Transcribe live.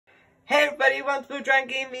Hey everybody, welcome to Blue Dragon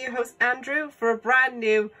Gaming, your host Andrew, for a brand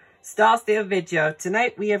new Star Steel video.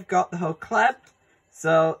 Tonight we have got the whole club,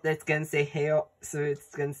 so it's gonna say hey, so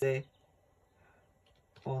it's gonna say,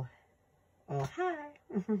 oh hi.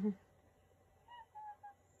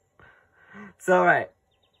 So right,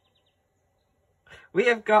 we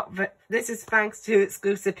have got, this is thanks to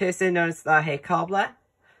exclusive person known as the Hey Cobbler.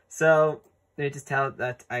 So, let me just tell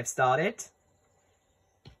that I've started.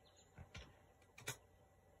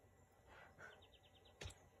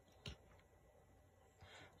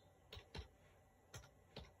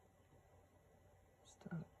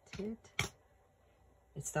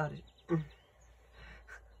 It started.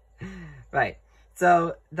 Right,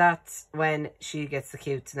 so that's when she gets the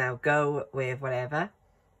cue to now go with whatever.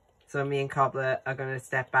 So me and Cobbler are going to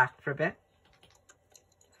step back for a bit.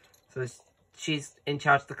 So she's in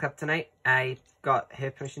charge of the club tonight. I got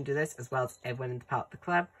her permission to do this, as well as everyone in the part of the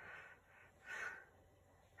club.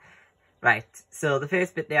 Right, so the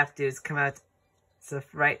first bit they have to do is come out. So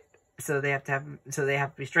they have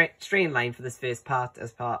to be straight in line for this first part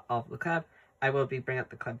as part of the club. I will be bringing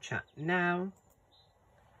up the club chat now,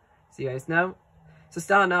 so you guys know. So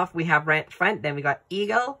starting off, we have Ren front, then we got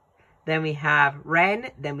Eagle, then we have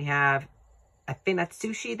Ren, then we have, I think that's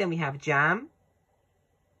Sushi, then we have Jam.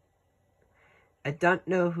 I don't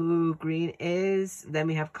know who Green is. Then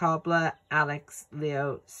we have Cobbler, Alex,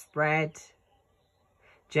 Leo, Spread,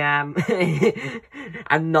 Jam.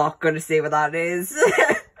 I'm not going to say what that is.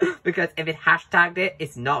 Because if it hashtagged it,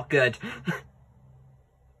 it's not good.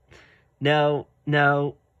 No.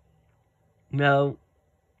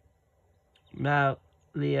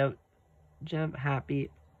 Leo, Jam,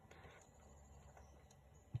 Happy.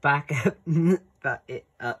 Back up. Back it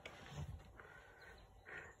up.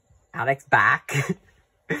 Alex back.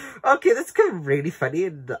 Okay, that's kind of really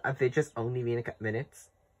funny. I've just only been a couple minutes.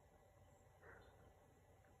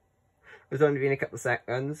 It's only been a couple of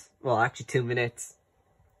seconds. Well, actually 2 minutes.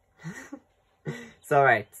 So,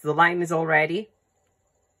 alright. So, the line is all ready.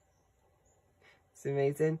 It's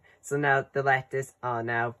amazing. So, now the letters are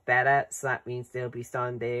now better. So, that means they'll be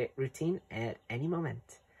starting their routine at any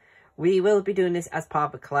moment. We will be doing this as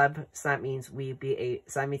part of a club. So, that means I'll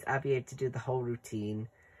be able to do the whole routine.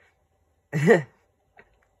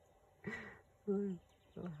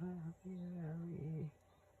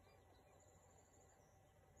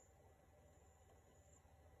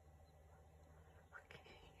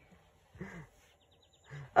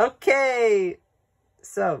 Okay,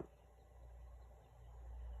 so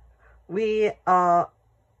we are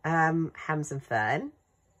having some fun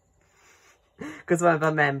because one of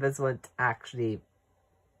our members won't actually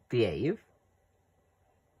behave.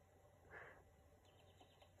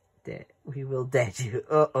 We will dead you.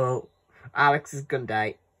 Uh-oh. Alex is gonna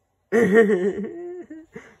die.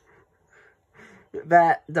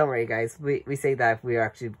 But don't worry guys, we say that if we're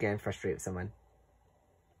actually getting frustrated with someone.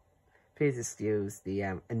 Please excuse the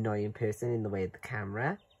annoying person in the way of the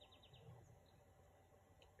camera.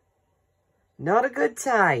 Not a good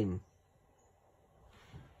time.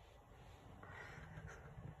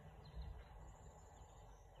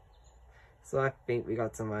 So I think we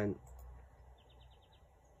got someone.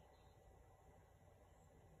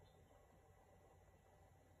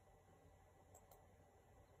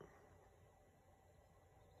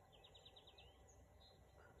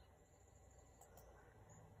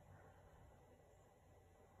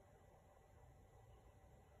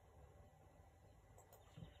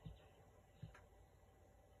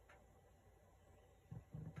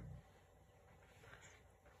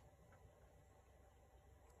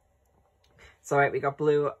 So right, we got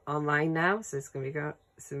Blue online now, so it's gonna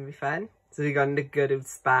be fun. So we're gonna go to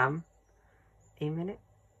spam. A minute.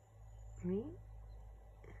 Me?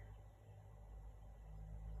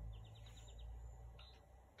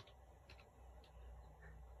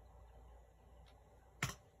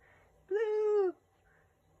 Blue.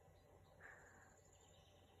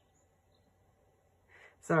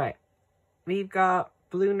 So right, we've got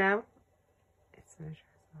Blue now.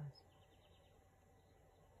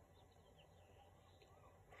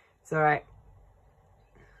 It's alright.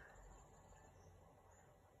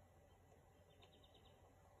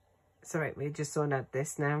 It's alright, we're just sorting out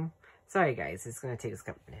this now. Sorry guys, it's gonna take us a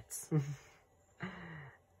couple minutes.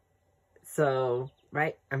 So,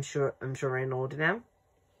 right, I'm sure we're in order now.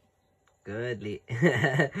 Good,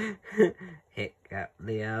 Hiccup,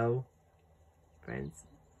 Leo. Friends,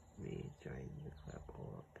 me join the club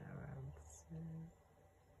all around.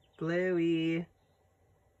 Bluey.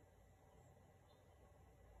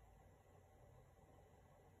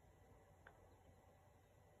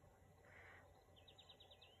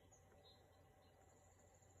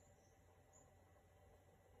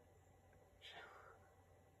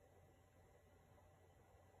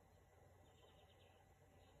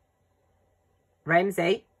 Ren's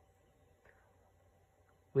A.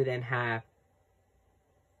 We then have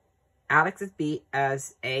Alex's B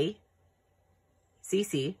as A,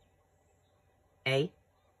 CC, A.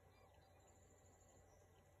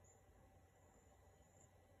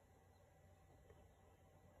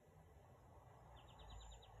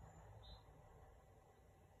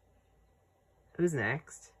 Who's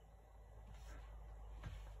next?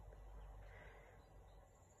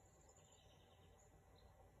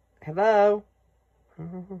 Hello?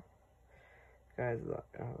 Guys, look.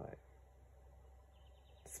 Alright.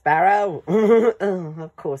 Sparrow! Oh,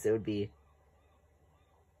 of course it would be.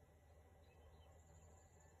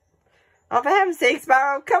 Oh, for heaven's sake,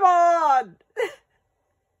 Sparrow, come on!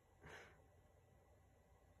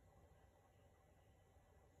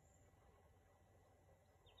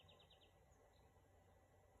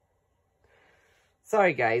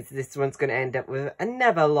 Sorry guys, this one's going to end up with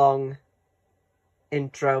another long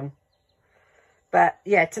intro. But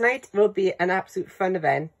yeah, tonight will be an absolute fun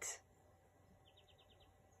event.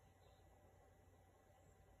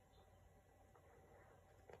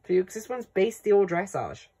 For you, because this one's based the old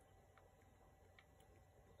dressage.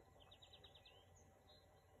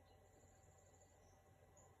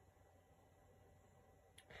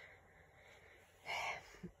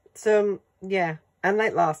 So, yeah.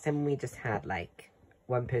 Unlike last time, we just had, like,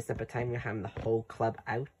 one person at a time. We're having the whole club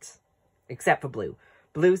out. Except for Blue.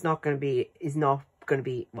 Blue's not going to be,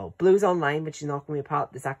 well, Blue's online, but she's not going to be a part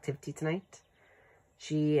of this activity tonight.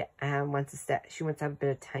 She wants to have a bit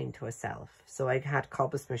of time to herself. So I had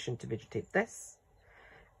Cobbler's permission to videotape this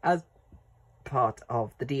as part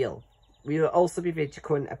of the deal. We will also be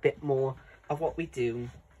videoing a bit more of what we do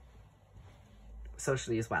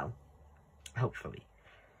socially as well. Hopefully.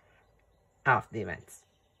 After the events.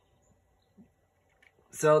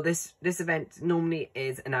 So this event normally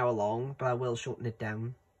is an hour long, but I will shorten it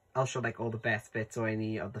down. I'll show like all the best bits or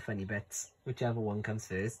any of the funny bits, whichever one comes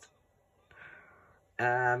first.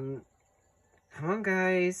 Come on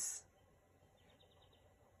guys.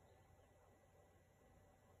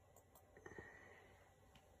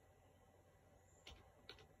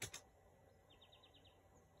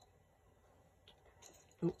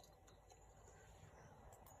 Ooh.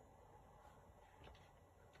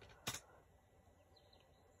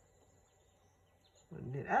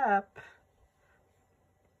 Putting it up.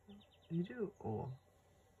 You do or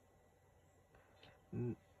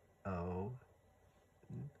O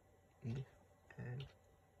E N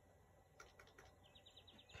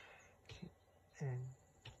N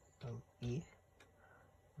O E.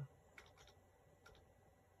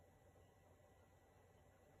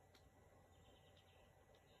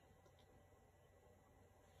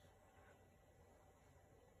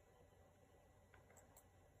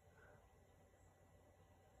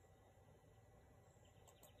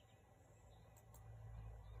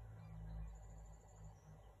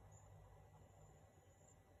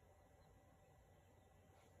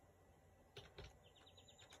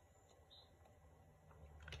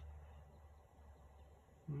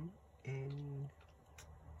 And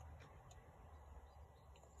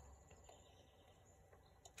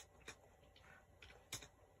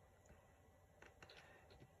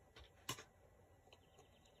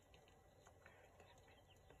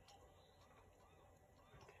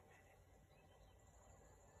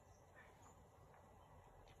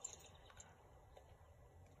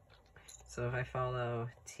so if I follow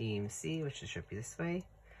Team C, which should be this way,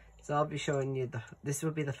 so I'll be showing you this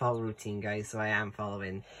will be the follow routine, guys. So I am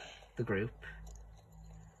following the group.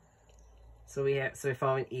 So we're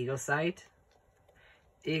following Eagle's side.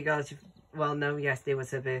 Eagle, well, no, yesterday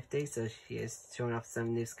was her birthday, so she is showing off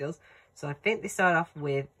some new skills. So I think they start off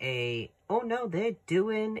with a, oh no, they're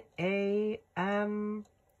doing a,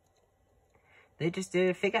 they just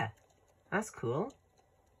did a figure. That's cool.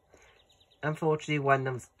 Unfortunately, one of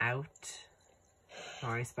them's out.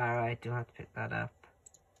 Sorry, Sparrow, I do have to pick that up.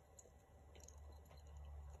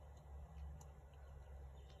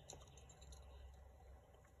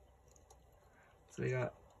 So we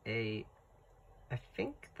got a, I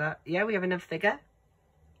think that, yeah, we have another figure.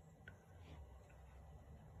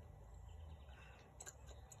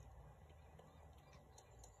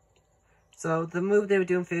 So the move they were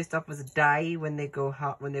doing first off was a die when they go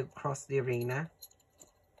when they cross the arena.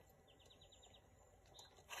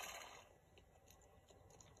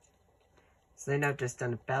 So they're now just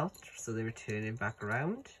done a belt, so they're returning back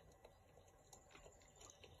around.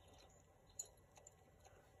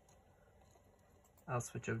 I'll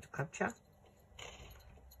switch over to club chat.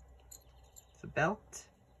 So belt.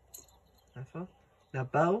 Now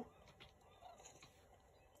bow.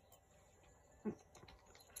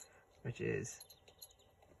 Which is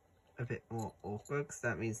a bit more awkward, because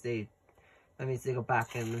that means they go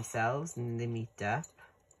back in themselves and they meet up.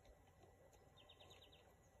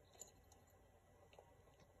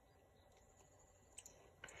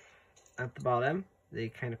 At the bottom, they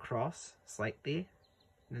kind of cross slightly,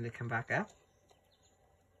 and then they come back up.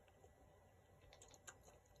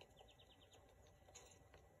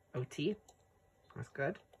 OT, that's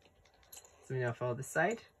good. So we now follow this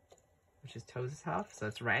side, which is Toes' half, so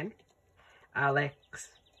it's Ren, Alex,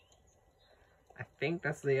 I think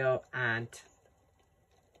that's Leo, and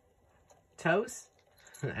Toes.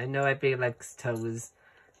 I know everybody likes Toes.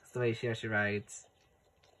 That's the way she actually rides.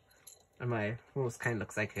 And my horse kind of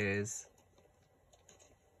looks like hers.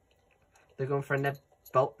 They're going for a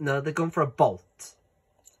bolt. No, they're going for a bolt.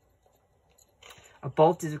 A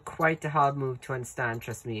bolt is quite a hard move to understand,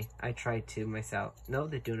 trust me. I tried to myself. No,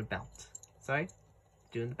 they're doing a belt. Sorry,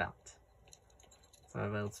 doing the belt. So I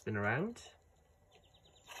will spin around.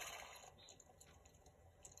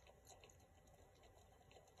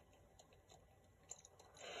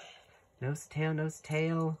 Nose to tail, nose to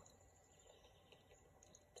tail.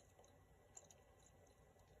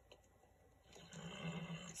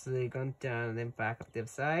 So they've gone down and then back up the other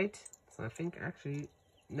side. So I think actually,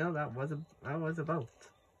 no, that was a bolt.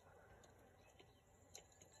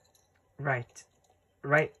 Right.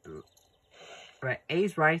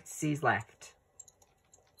 A's right, C's left.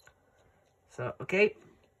 So okay.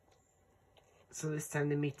 So this time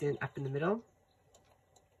they're meeting up in the middle.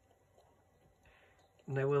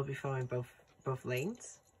 And I will be following both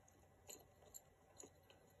lanes.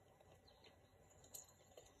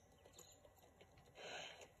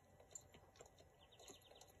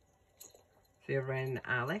 So you're Ren and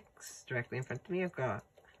Alex directly in front of me. I got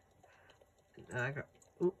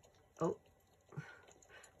ooh, oh.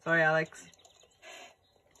 Sorry, Alex.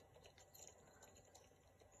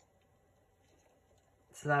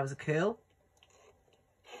 So that was a curl.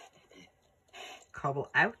 Cobble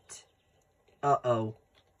out. Uh-oh.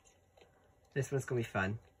 This one's gonna be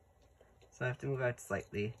fun. So I have to move out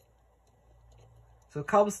slightly. So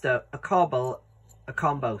combo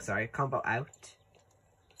out.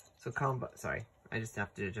 So combo, sorry. I just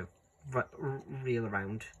have to reel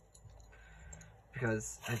around.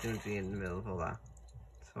 Because I don't want to be in the middle of all that.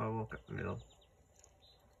 So I'll walk up the middle.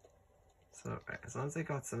 So as long as I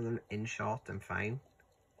got some of them in shot, I'm fine.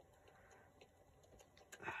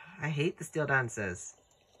 I hate the steel dancers.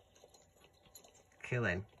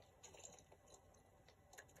 Killing.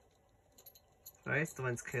 Sorry, it's the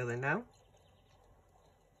one's killing now.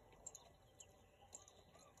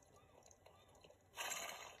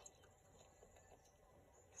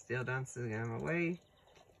 Steel dancers getting my way.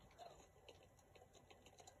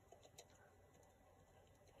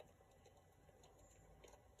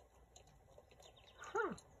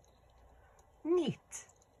 Huh. Neat.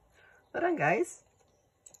 Well done, guys.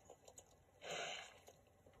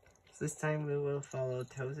 So this time we will follow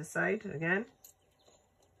Toes' side again.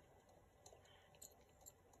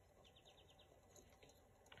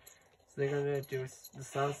 So they're going to do the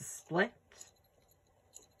styles of split.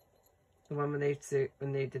 The one when they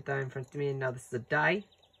did that in front of me, and now this is a die.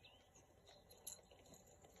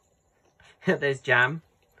 There's Jam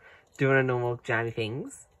doing a normal Jammy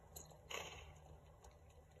things.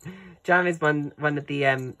 Jam is one of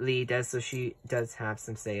the leaders, so she does have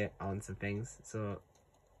some say on some things. So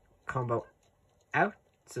combo out,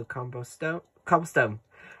 so cobblestone.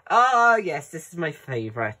 Oh yes, this is my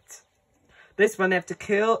favourite. This one they have to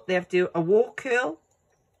curl. They have to do a walk curl.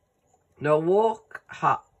 No, walk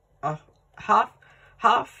half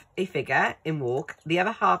a figure in walk, the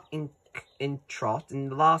other half in trot,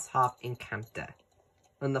 and the last half in canter,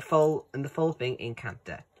 and the full thing in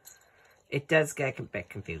canter. It does get a bit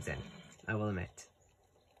confusing, I will admit.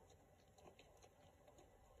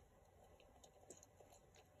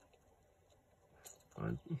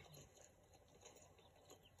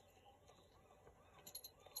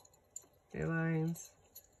 Lines.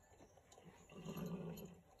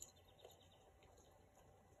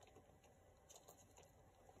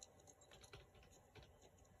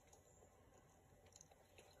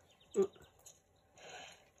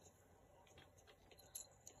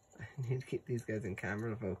 I need to keep these guys in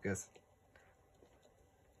camera focus.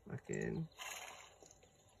 Back in.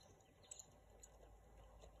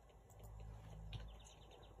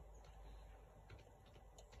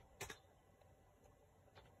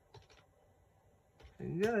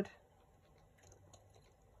 Good.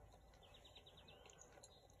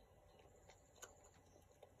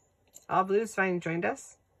 All Blues finally joined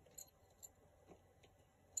us.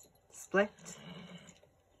 Split.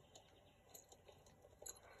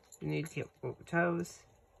 You need to keep over Toes.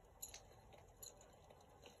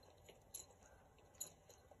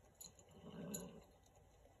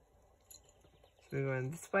 So we're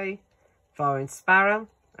going this way, following Sparrow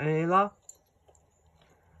and Ela.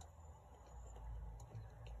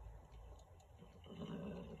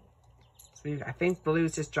 So I think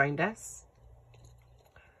Blue's just joined us.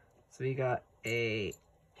 So we got a,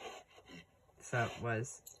 so that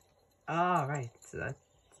was, all right, so that's,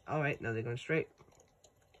 all right, now they're going straight.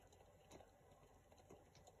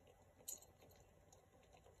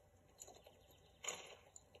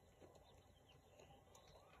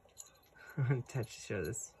 Touch to show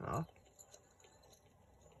this off.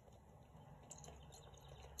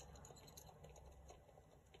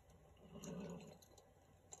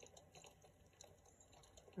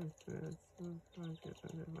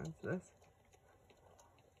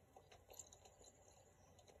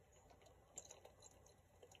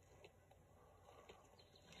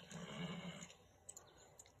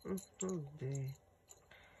 This.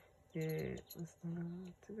 Yeah, let's not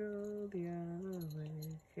to go the other way.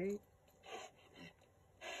 Okay.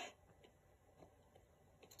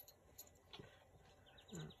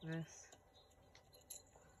 This.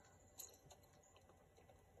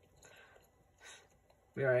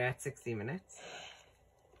 We are at 60 minutes.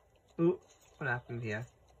 Ooh, what happened here?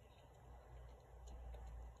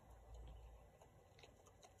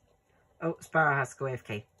 Oh, Sparrow has to go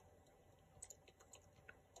AFK.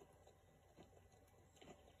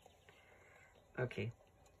 Okay.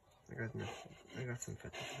 I got some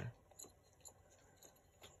footage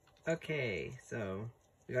there. Okay, so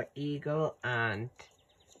we got Eagle and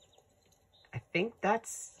I think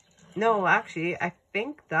that's, no, actually, I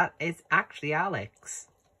think that is actually Alex.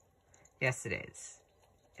 Yes, it is.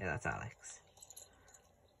 Yeah, that's Alex.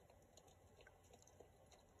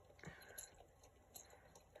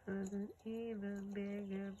 An even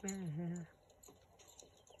bigger bear.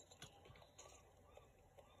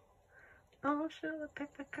 Oh, sure,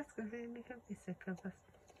 Pepper Casca really can be sick of us.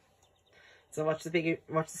 So watch the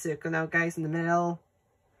circle now, guys, in the middle.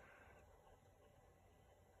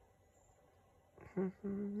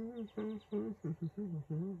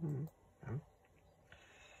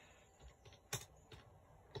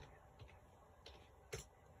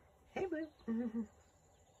 Hey, Blue.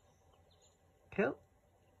 Cool.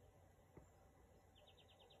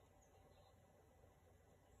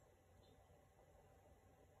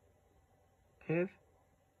 Curve.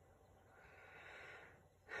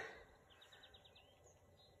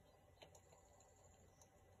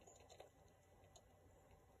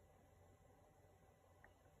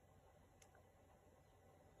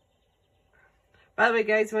 By the way,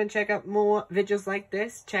 guys, if you want to check out more videos like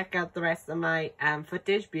this, check out the rest of my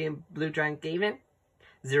footage being Blue Dragon Gaming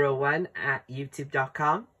 01 at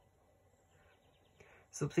youtube.com.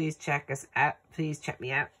 So please check us out. Please check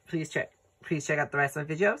me out. Please check out the rest of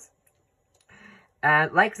my videos.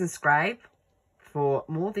 Like, subscribe for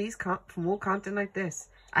more more content like this.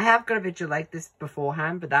 I have got a video like this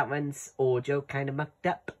beforehand, but that one's audio kind of mucked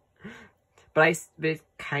up. But I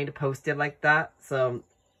kind of posted like that, so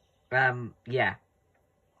yeah.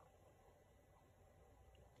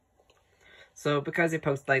 So because it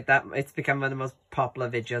posted like that, it's become one of the most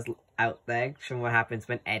popular videos out there, showing what happens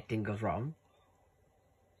when editing goes wrong.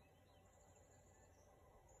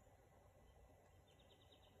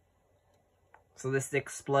 So this is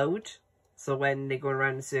explode. So when they go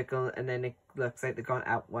around the circle and then it looks like they're going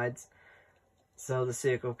outwards. So the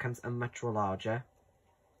circle becomes a much larger.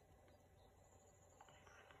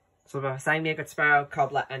 So beside me I got Sparrow,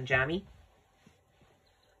 Cobbler and Jammy.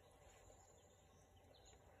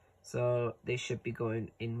 So they should be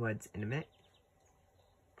going inwards in a minute.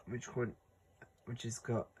 Which has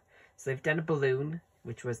got, so they've done a balloon,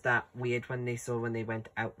 which was that weird one they saw when they went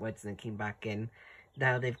outwards and then came back in.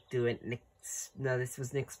 Now they're doing, no, this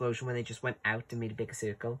was an explosion when they just went out and made a bigger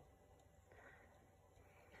circle.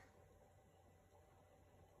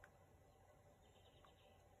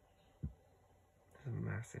 There's a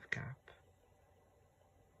massive gap.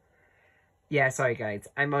 Yeah, sorry guys.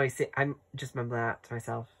 I'm just remember that to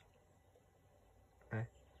myself.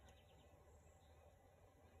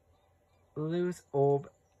 Lose orb.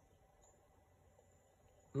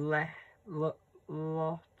 Lot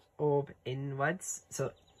orb inwards.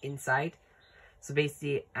 So inside. So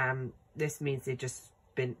basically, this means they're just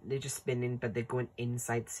spinning, but they're going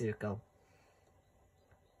inside the circle.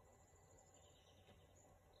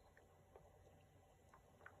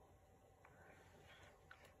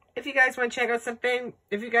 If you guys want to check out something,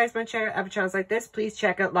 if you guys want to check out other channels like this, please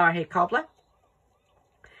check out Lara Heycobbler,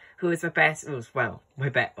 who is a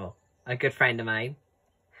good friend of mine,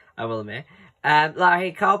 I will admit.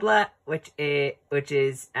 Lara Heycobbler, which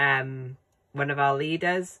is one of our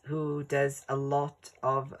leaders who does a lot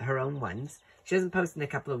of her own ones. She hasn't posted in a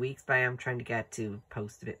couple of weeks, but I am trying to get to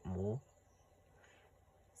post a bit more.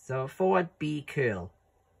 So forward B curl,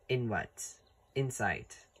 inward, inside.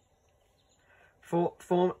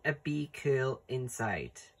 Form a B curl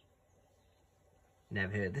inside.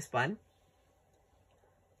 Never heard this one.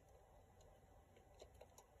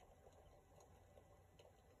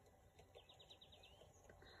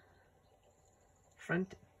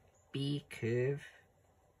 Front B curve.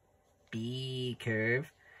 B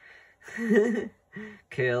curve.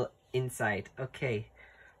 Curl inside. Okay,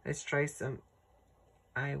 let's try some.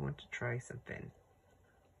 I want to try something.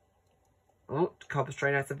 Oh, Cobbler's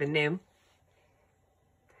trying out something new.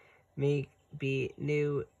 May be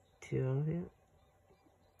new to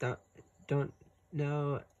don't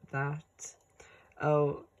know that.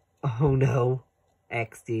 Oh no.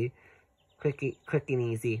 XD. Quick and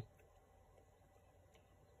easy.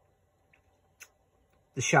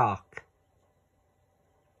 The shark.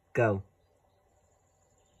 Go.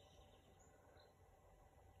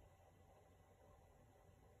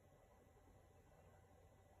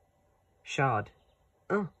 Shard.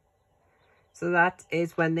 Oh. So that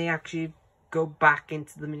is when they actually go back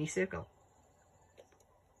into the mini circle.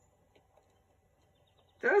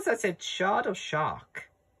 Does that say shard or shark?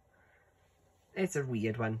 It's a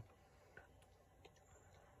weird one.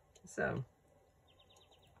 So.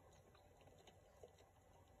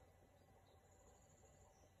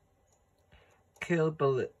 Curl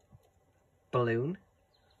balloon.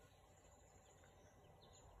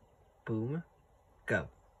 Boom. Go.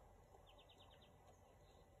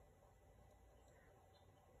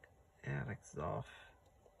 Alex is off.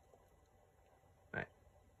 Right.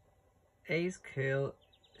 A's curl,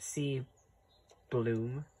 C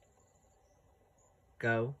bloom.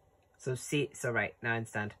 Go. So C, so right, now I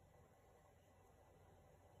understand.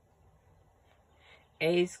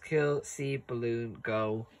 A's curl, C balloon,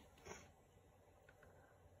 go.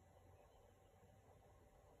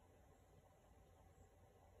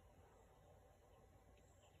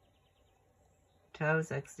 Toes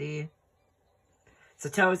XD. So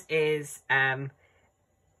Toes is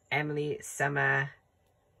Emily Summer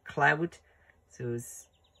Cloud. So it's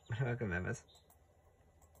I can remember.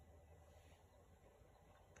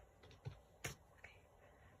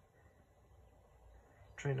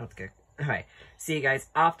 Try not to get alright. See you guys.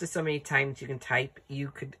 After so many times you can type,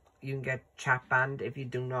 you can get chat banned if you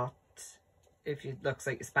do not, if it looks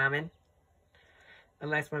like you're spamming.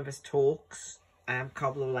 Unless one of us talks.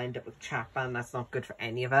 Cobbler will end up with chat ban. That's not good for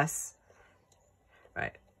any of us.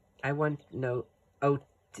 Right. I want no O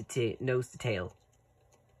to T, nose to tail.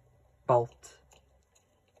 Bolt.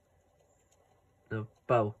 No,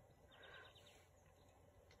 bow.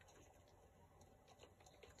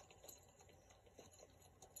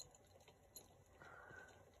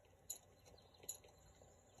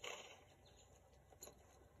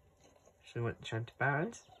 Should I want Chant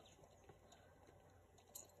Barons?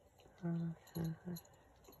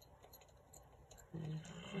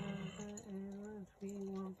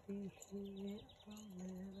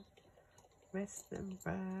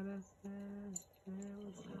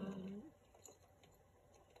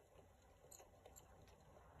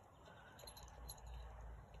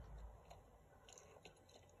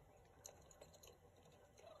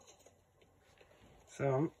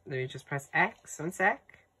 So, let me just press X one sec.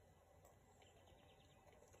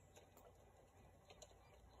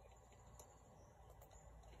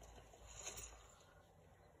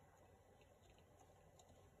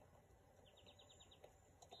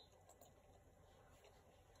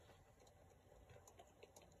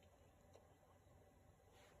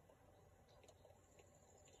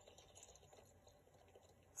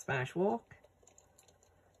 Spanish walk.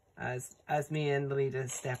 As me and the leader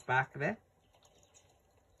step back a bit.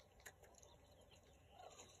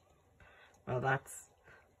 Well, that's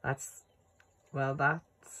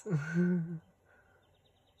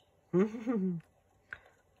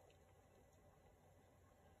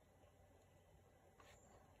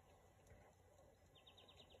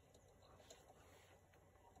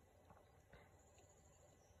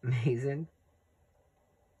amazing.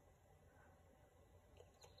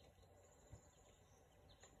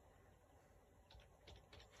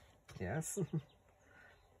 Yes.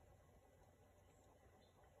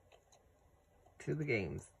 To the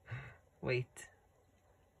games. Wait.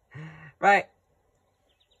 Right.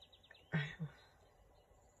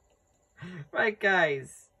 Right,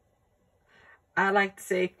 guys. I'd like to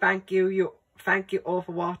say thank you all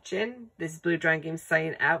for watching. This is Blue Dragon Games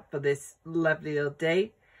signing out for this lovely little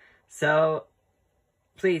day. So,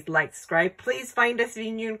 please like, subscribe. Please find us if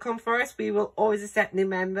you're new and come for us. We will always accept new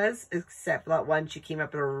members, except for that one. She came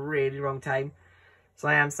up at a really wrong time. So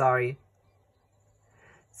I am sorry.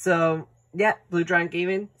 So, yeah, Blue Dragon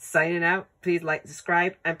Gaming, signing out. Please like,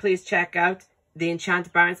 subscribe, and please check out the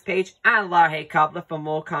Enchanted Barons page and Lara Hey Cobbler for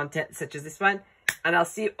more content such as this one. And I'll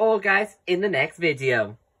see you all guys in the next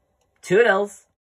video. Toodles!